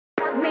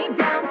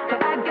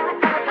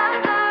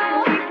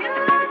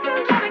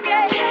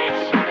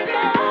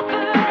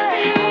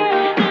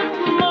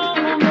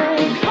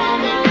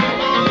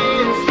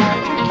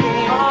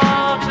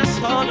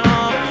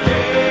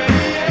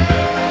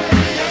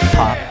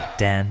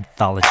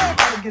Danthology.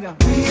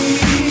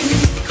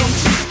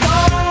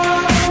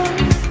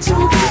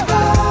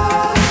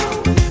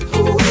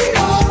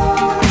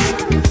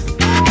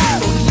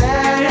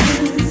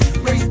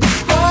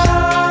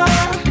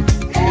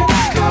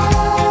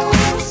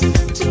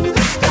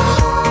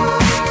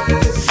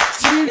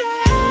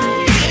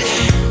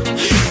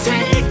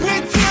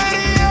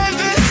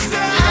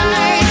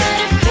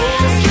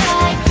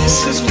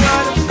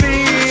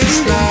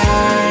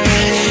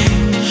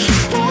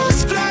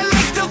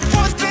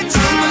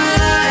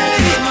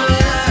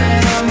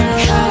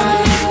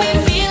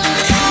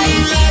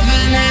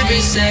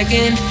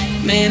 Second,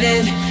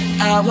 minute,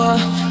 hour,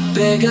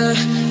 bigger,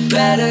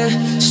 better,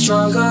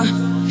 stronger,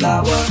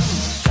 power.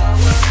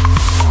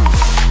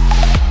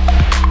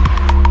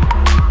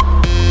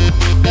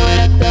 Throw it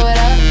up,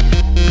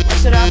 or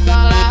should I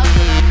fall out?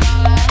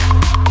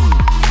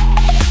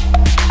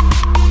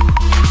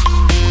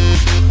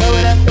 Throw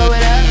it up,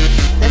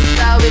 that's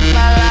how we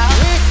fall out.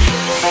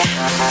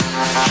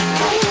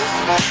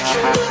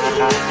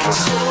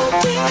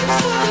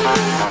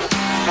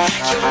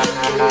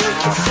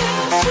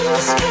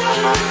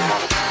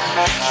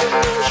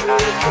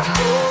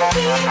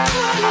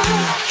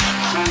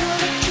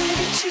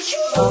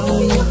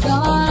 Oh, you're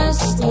gonna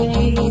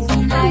stay the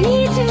night. I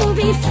need to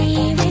be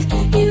free with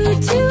you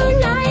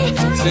tonight.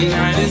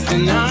 Tonight is the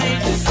night.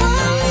 If I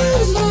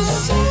lose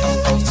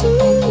myself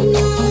tonight,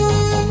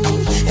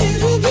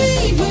 it'll be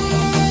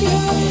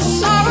mine.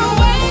 Far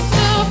away,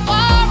 too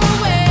far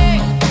away,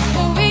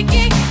 but we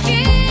can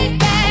get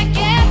back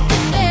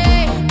yesterday.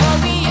 But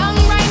we young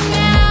right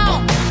now,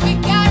 we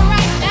got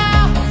right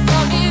now. So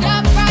get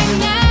up right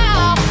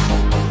now.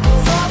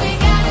 So we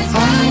got is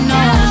right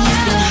now.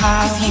 You've been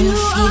high when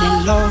you're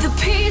feeling low. The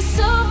piece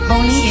of me.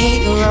 Only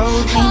hate the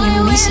road when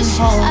you're missing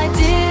home. I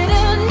didn't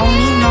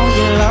Only know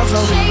your love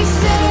road when you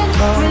let it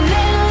go.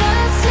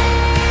 relentlessly,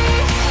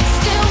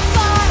 still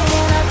fight,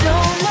 and I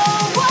don't know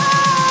why.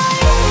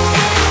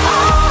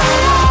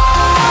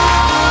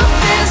 All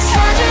this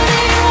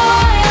tragedy,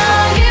 why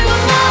are you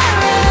my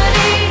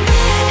remedy?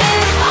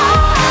 If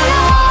all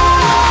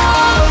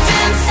of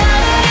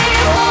insanity,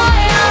 why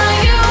are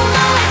you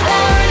my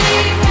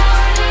parody?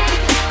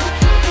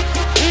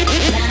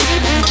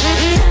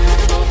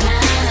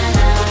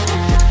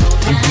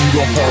 And do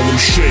the Harlem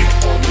Shake,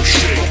 Harlem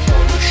Shake,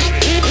 Harlem Shake.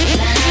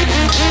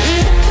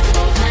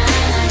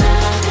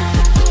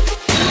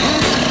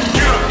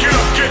 Get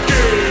up, get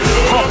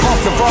down. Pump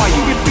the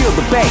volume, you feel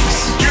the bass.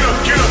 Get up,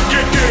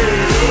 get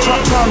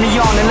down. Turn me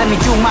on and let me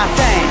do my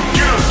thing.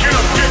 Get